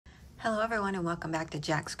Hello everyone and welcome back to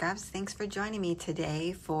Jacqs. Thanks for joining me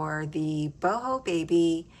today for the Boho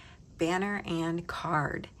Baby banner and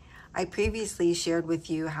card. I previously shared with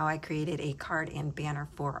you how I created a card and banner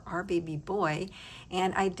for our baby boy,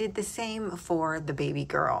 and I did the same for the baby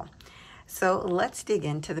girl. So let's dig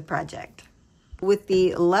into the project. With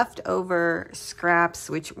the leftover scraps,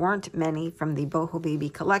 which weren't many from the Boho Baby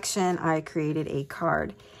collection, I created a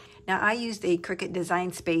card. Now I used a Cricut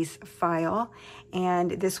Design Space file,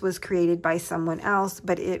 and this was created by someone else,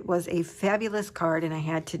 but it was a fabulous card and I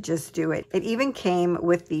had to just do it. It even came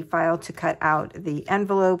with the file to cut out the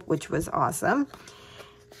envelope, which was awesome.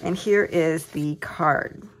 And here is the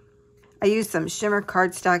card. I used some shimmer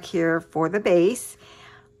cardstock here for the base.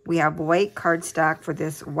 We have white cardstock for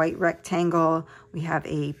this white rectangle. We have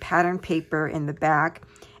a pattern paper in the back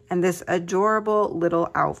and this adorable little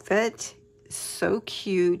outfit. So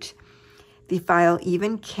cute. The file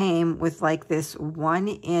even came with like this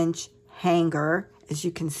 1-inch hanger, as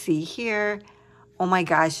you can see here. Oh my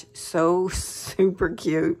gosh, so super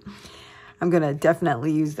cute. I'm gonna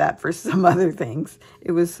definitely use that for some other things.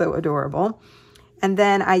 It was so adorable. And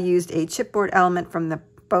then I used a chipboard element from the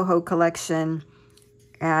Boho collection,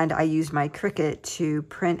 and I used my Cricut to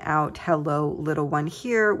print out Hello Little One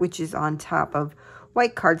here, which is on top of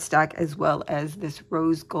white cardstock, as well as this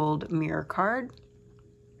rose gold mirror card.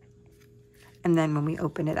 And then when we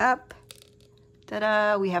open it up,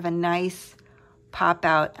 ta-da, we have a nice pop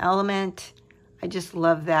out element. I just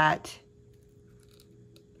love that.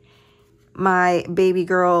 My baby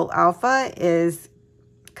girl Alpha is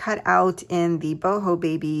cut out in the Boho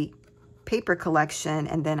Baby paper collection,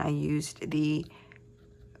 and then I used the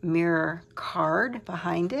mirror card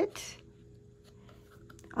behind it.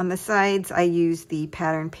 On the sides, I used the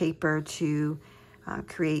pattern paper to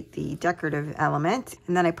create the decorative element,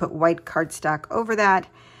 and then I put white cardstock over that.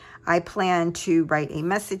 I plan to write a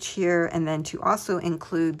message here and then to also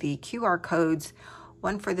include the QR codes,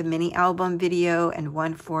 one for the mini album video and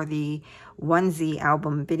one for the onesie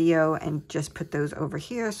album video, and just put those over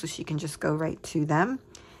here so she can just go right to them.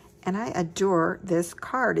 And I adore this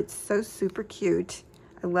card. It's so super cute.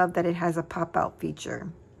 I love that it has a pop-out feature.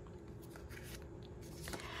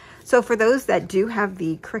 So for those that do have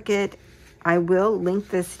the Cricut, I will link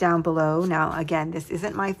this down below. Now, again, this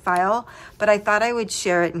isn't my file, but I thought I would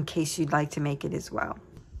share it in case you'd like to make it as well.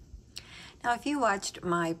 Now, if you watched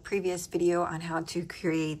my previous video on how to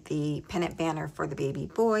create the pennant banner for the baby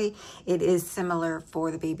boy, it is similar for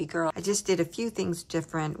the baby girl. I just did a few things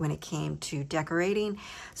different when it came to decorating.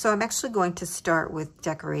 So I'm actually going to start with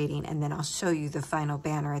decorating, and then I'll show you the final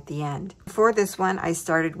banner at the end. For this one, I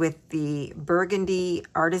started with the burgundy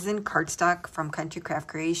artisan cardstock from Country Craft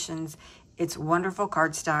Creations. It's wonderful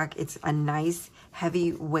cardstock. It's a nice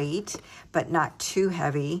heavy weight, but not too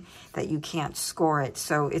heavy that you can't score it.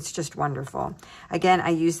 So it's just wonderful. Again, I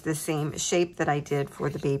used the same shape that I did for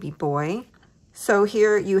the baby boy. So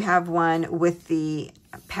here you have one with the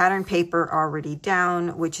pattern paper already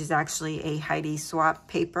down, which is actually a Heidi Swapp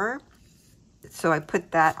paper. So I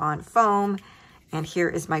put that on foam, and here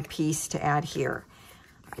is my piece to add here.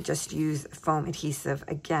 I just use foam adhesive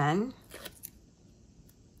again.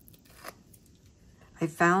 I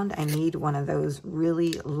found I need one of those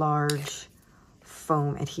really large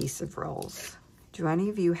foam adhesive rolls. Do any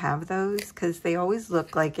of you have those? Because they always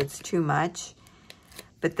look like it's too much,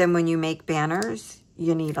 but then when you make banners,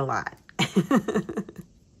 you need a lot.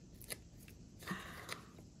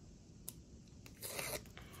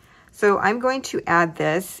 So I'm going to add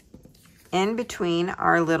this in between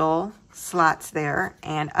our little slots there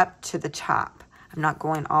and up to the top. I'm not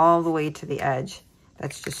going all the way to the edge.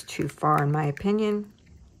 That's just too far in my opinion.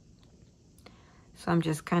 So I'm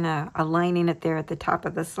just kind of aligning it there at the top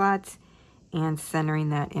of the slots and centering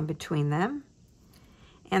that in between them.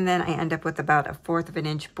 And then I end up with about 1/4 of an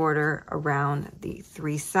inch border around the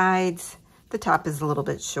 3 sides. The top is a little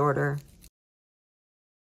bit shorter.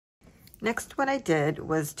 Next, what I did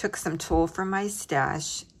was took some tulle from my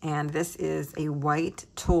stash, and this is a white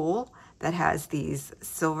tulle that has these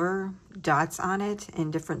silver dots on it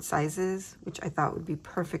in different sizes, which I thought would be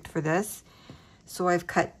perfect for this. So I've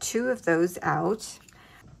cut 2 of those out.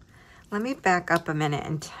 Let me back up a minute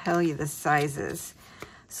and tell you the sizes.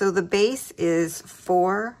 So the base is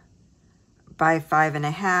 4 by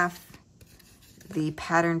 5.5. The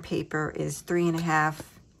pattern paper is 3.5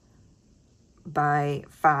 by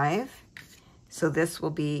 5. So this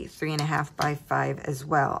will be 3.5 by 5 as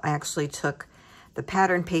well. I actually took the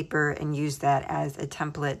pattern paper and use that as a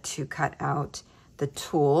template to cut out the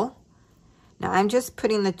tulle. Now I'm just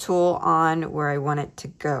putting the tulle on where I want it to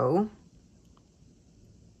go.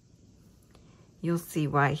 You'll see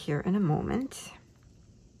why here in a moment.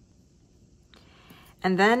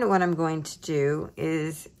 And then what I'm going to do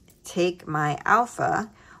is take my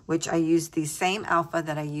alpha, which I used the same alpha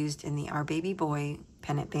that I used in the Our Baby Boy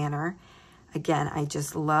pennant banner. Again, I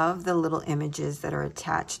just love the little images that are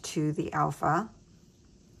attached to the alpha.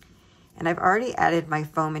 And I've already added my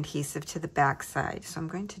foam adhesive to the back side, so I'm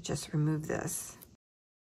going to just remove this.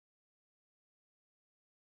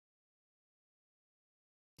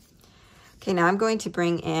 Okay, now I'm going to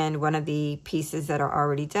bring in one of the pieces that are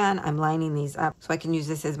already done. I'm lining these up so I can use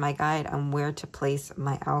this as my guide on where to place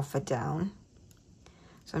my alpha down.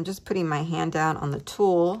 So I'm just putting my hand down on the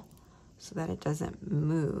tool so that it doesn't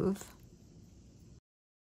move.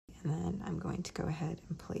 And then I'm going to go ahead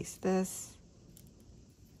and place this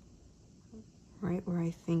right where I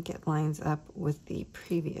think it lines up with the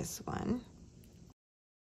previous one.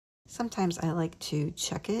 Sometimes I like to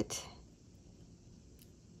check it.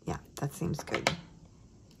 Yeah, that seems good.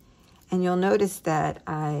 And you'll notice that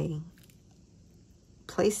I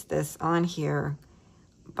placed this on here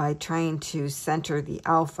by trying to center the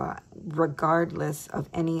alpha regardless of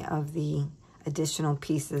any of the additional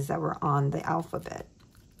pieces that were on the alphabet.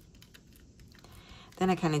 Then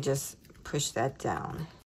I kind of just push that down.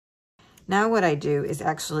 Now what I do is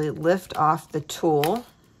actually lift off the tool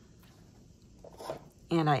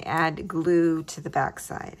and I add glue to the back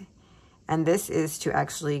side. And this is to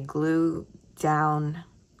actually glue down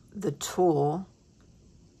the tool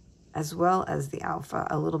as well as the alpha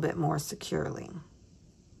a little bit more securely.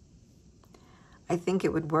 I think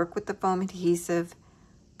it would work with the foam adhesive,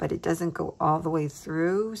 but it doesn't go all the way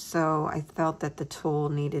through, so I felt that the tool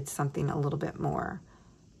needed something a little bit more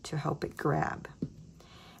to help it grab.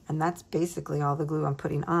 And that's basically all the glue I'm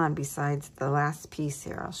putting on besides the last piece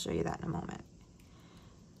here. I'll show you that in a moment.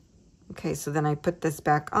 Okay, so then I put this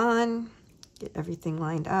back on, get everything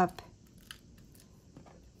lined up,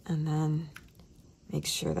 and then make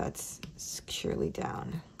sure that's securely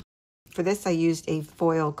down. For this, I used a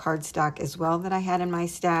foil cardstock as well that I had in my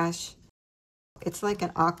stash. It's like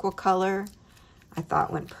an aqua color. I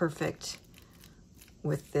thought went perfect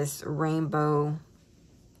with this rainbow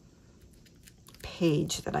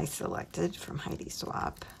page that I selected from Heidi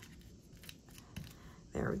Swap.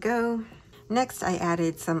 There we go. Next, I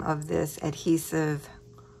added some of this adhesive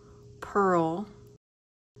pearl.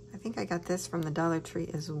 I think I got this from the Dollar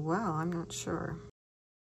Tree as well. I'm not sure.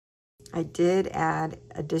 I did add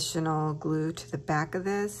additional glue to the back of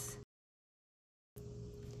this.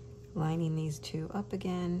 Lining these two up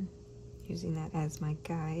again, using that as my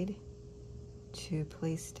guide to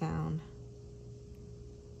place down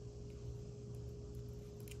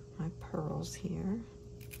my pearls here.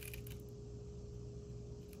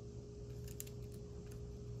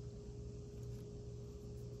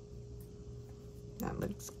 That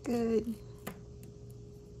looks good.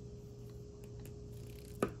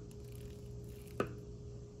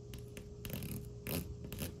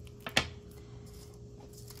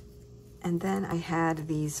 And then I had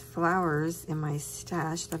these flowers in my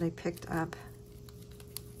stash that I picked up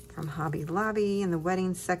from Hobby Lobby in the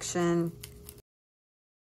wedding section.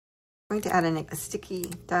 I'm going to add a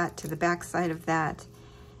sticky dot to the back side of that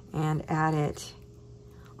and add it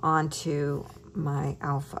onto my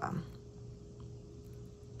alpha.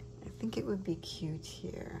 I think it would be cute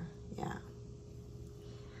here. Yeah.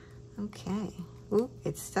 Okay. Ooh,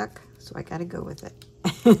 it's stuck, so I gotta go with it.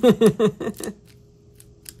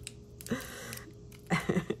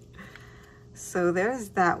 So there's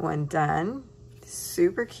that one done.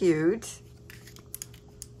 Super cute.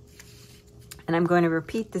 And I'm going to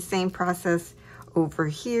repeat the same process over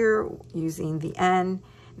here using the N.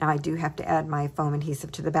 Now I do have to add my foam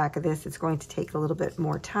adhesive to the back of this. It's going to take a little bit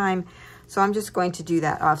more time. So I'm just going to do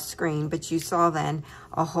that off screen, but you saw then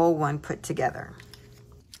a whole one put together.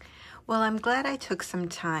 Well, I'm glad I took some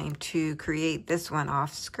time to create this one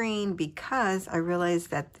off screen because I realized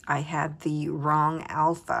that I had the wrong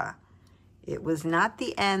alpha. It was not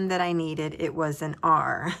the N that I needed, it was an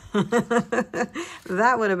R.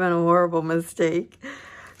 That would have been a horrible mistake.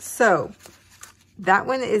 So that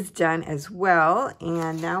one is done as well,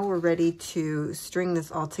 and now we're ready to string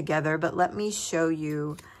this all together, but let me show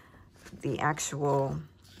you the actual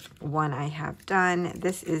one I have done.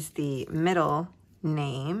 This is the middle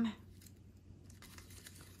name.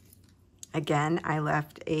 Again, I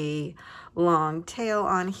left a long tail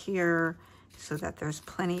on here so that there's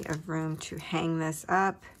plenty of room to hang this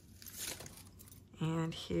up.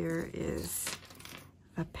 And here is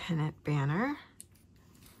a pennant banner.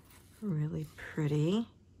 Really pretty.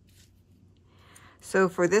 So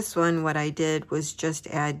for this one, what I did was just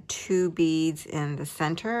add 2 beads in the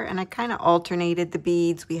center, and I kind of alternated the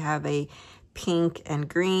beads. We have a pink and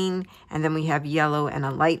green, and then we have yellow and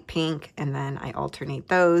a light pink, and then I alternate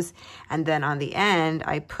those. And then on the end,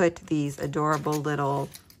 I put these adorable little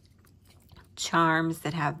charms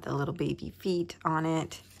that have the little baby feet on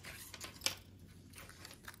it.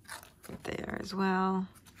 There as well.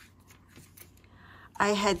 I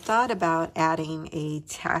had thought about adding a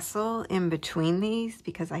tassel in between these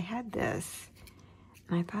because I had this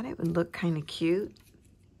and I thought it would look kind of cute.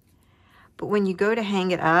 But when you go to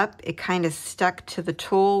hang it up, it kind of stuck to the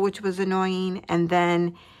tulle, which was annoying. And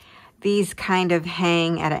then these kind of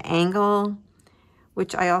hang at an angle,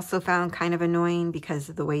 which I also found kind of annoying because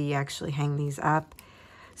of the way you actually hang these up.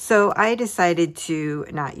 So I decided to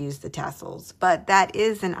not use the tassels, but that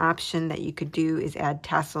is an option that you could do, is add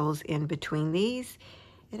tassels in between these.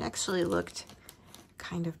 It actually looked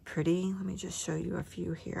kind of pretty. Let me just show you a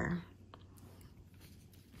few here.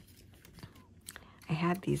 I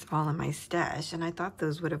had these all in my stash and I thought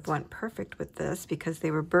those would have went perfect with this because they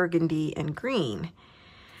were burgundy and green.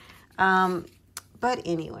 But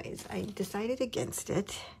anyways, I decided against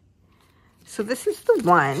it. So this is the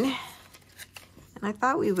one. And I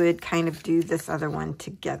thought we would kind of do this other one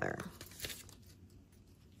together.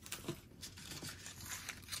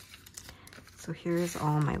 So here's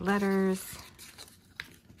all my letters.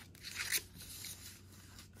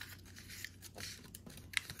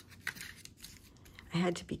 I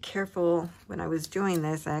had to be careful when I was doing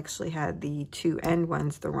this. I actually had the two end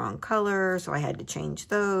ones the wrong color, so I had to change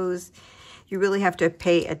those. You really have to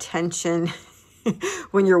pay attention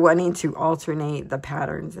when you're wanting to alternate the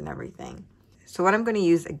patterns and everything. So what I'm going to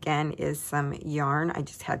use again is some yarn. I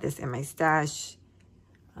just had this in my stash.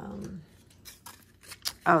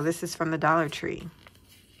 Oh, this is from the Dollar Tree.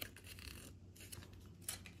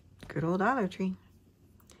 Good old Dollar Tree.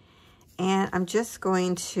 And I'm just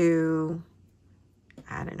going to,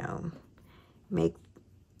 I don't know, make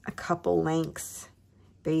a couple lengths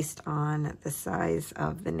based on the size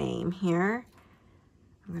of the name here.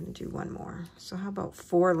 I'm going to do one more. So how about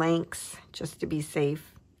 4 lengths just to be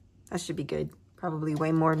safe? That should be good. Probably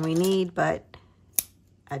way more than we need, but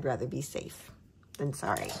I'd rather be safe than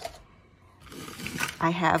sorry. I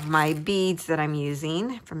have my beads that I'm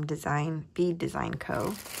using from Bead Design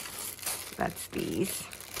Co. That's these.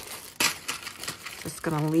 Just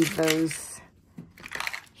gonna leave those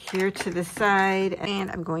here to the side, and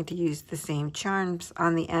I'm going to use the same charms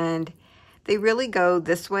on the end. They really go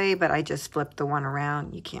this way, but I just flipped the one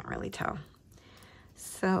around. You can't really tell.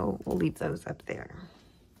 So we'll leave those up there.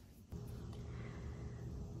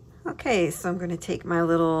 Okay, so I'm going to take my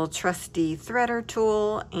little trusty threader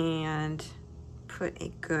tool and put a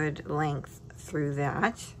good length through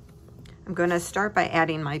that. I'm going to start by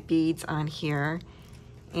adding my beads on here,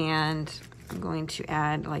 and I'm going to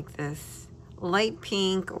add like this light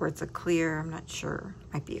pink, or it's a clear, I'm not sure,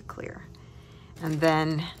 might be a clear. And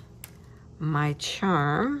then my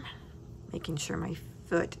charm, making sure my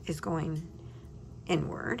foot is going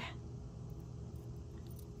inward.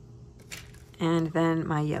 And then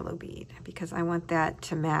my yellow bead, because I want that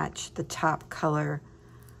to match the top color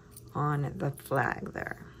on the flag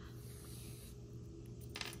there.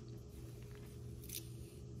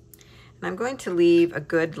 And I'm going to leave a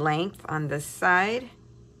good length on this side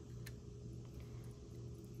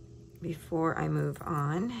before I move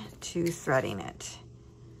on to threading it.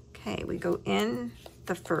 Okay, we go in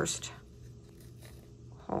the first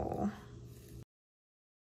hole.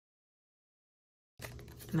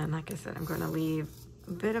 And then, like I said, I'm going to leave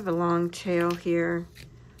a bit of a long tail here.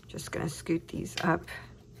 Just going to scoot these up.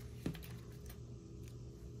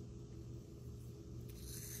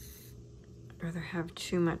 I'd rather have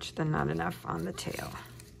too much than not enough on the tail.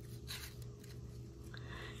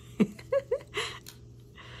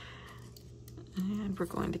 And we're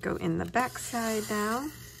going to go in the back side now.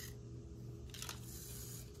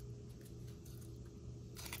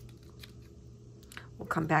 We'll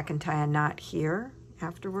come back and tie a knot here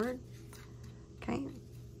afterward. Okay,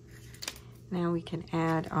 now we can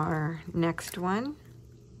add our next one,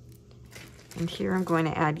 and here I'm going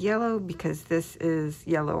to add yellow because this is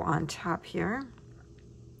yellow on top here,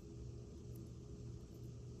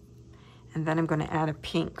 and then I'm going to add a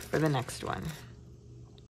pink for the next one.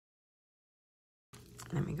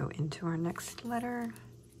 Then we go into our next letter,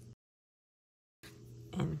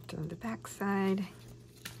 into the back side,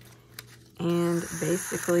 and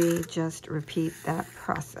basically just repeat that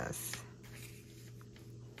process.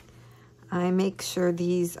 I make sure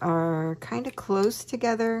these are kind of close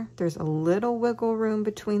together. There's a little wiggle room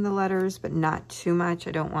between the letters, but not too much.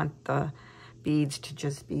 I don't want the beads to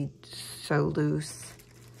just be so loose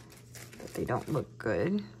that they don't look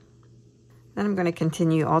good. Then I'm going to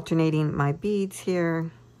continue alternating my beads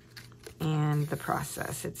here. and the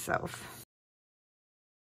process itself.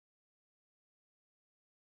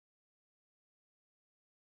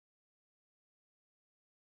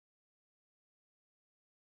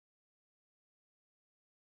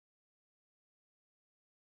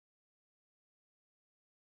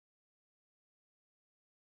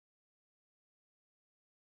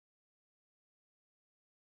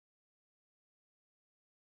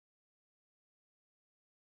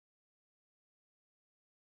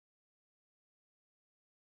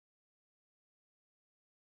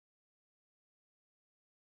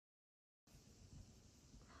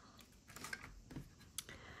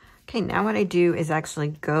 Okay, now what I do is actually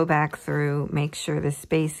go back through, make sure the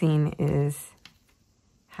spacing is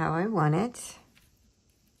how I want it.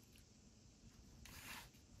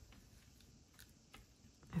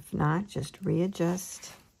 If not, just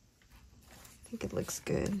readjust. I think it looks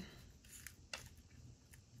good.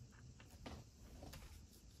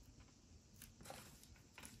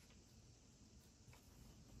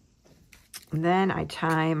 And then I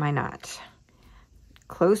tie my knot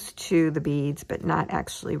close to the beads, but not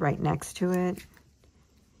actually right next to it.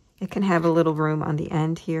 It can have a little room on the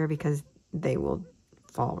end here because they will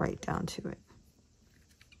fall right down to it.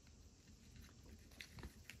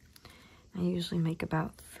 I usually make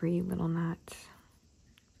about 3 little knots.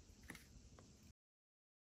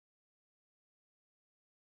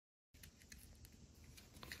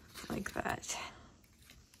 Like that.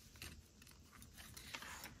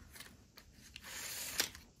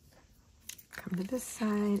 Come to this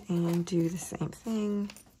side and do the same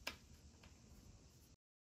thing.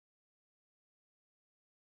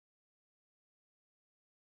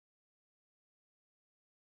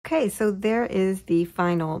 Okay, so there is the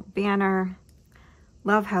final banner.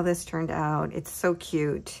 Love how this turned out. It's so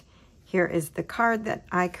cute. Here is the card that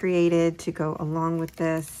I created to go along with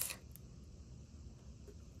this.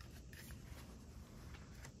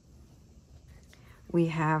 We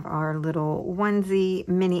have our little onesie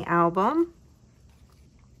mini album.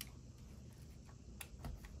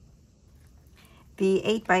 The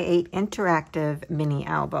 8x8 interactive mini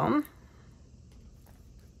album.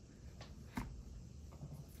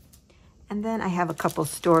 And then I have a couple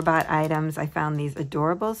store-bought items. I found these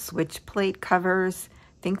adorable switch plate covers,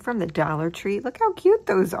 I think from the Dollar Tree. Look how cute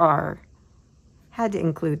those are. Had to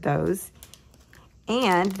include those.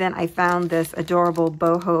 And then I found this adorable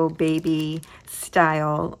boho baby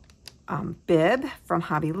style bib from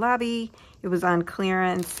Hobby Lobby. It was on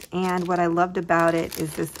clearance, and what I loved about it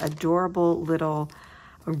is this adorable little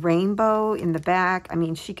rainbow in the back. I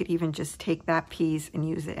mean, she could even just take that piece and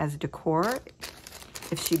use it as decor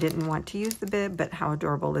if she didn't want to use the bib, but how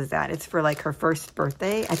adorable is that? It's for like her first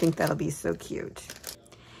birthday. I think that'll be so cute.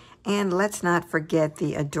 And let's not forget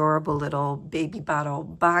the adorable little baby bottle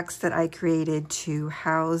box that I created to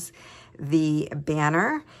house the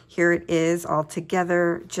banner. Here it is all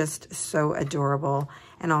together, just so adorable.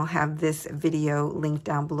 And I'll have this video linked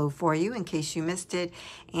down below for you in case you missed it,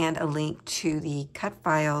 and a link to the cut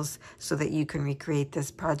files so that you can recreate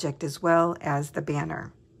this project as well as the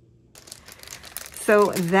banner.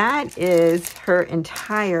 So that is her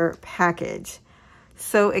entire package.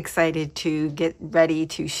 So excited to get ready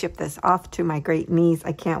to ship this off to my great niece.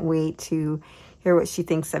 I can't wait to hear what she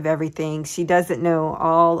thinks of everything. She doesn't know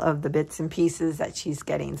all of the bits and pieces that she's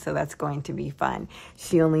getting, so that's going to be fun.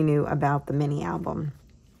 She only knew about the mini album.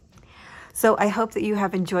 So I hope that you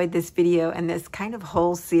have enjoyed this video and this kind of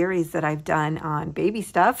whole series that I've done on baby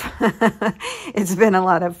stuff. It's been a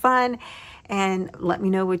lot of fun. And let me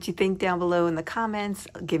know what you think down below in the comments.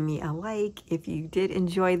 Give me a like if you did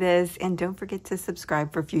enjoy this. And don't forget to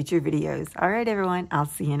subscribe for future videos. All right, everyone. I'll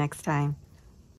see you next time.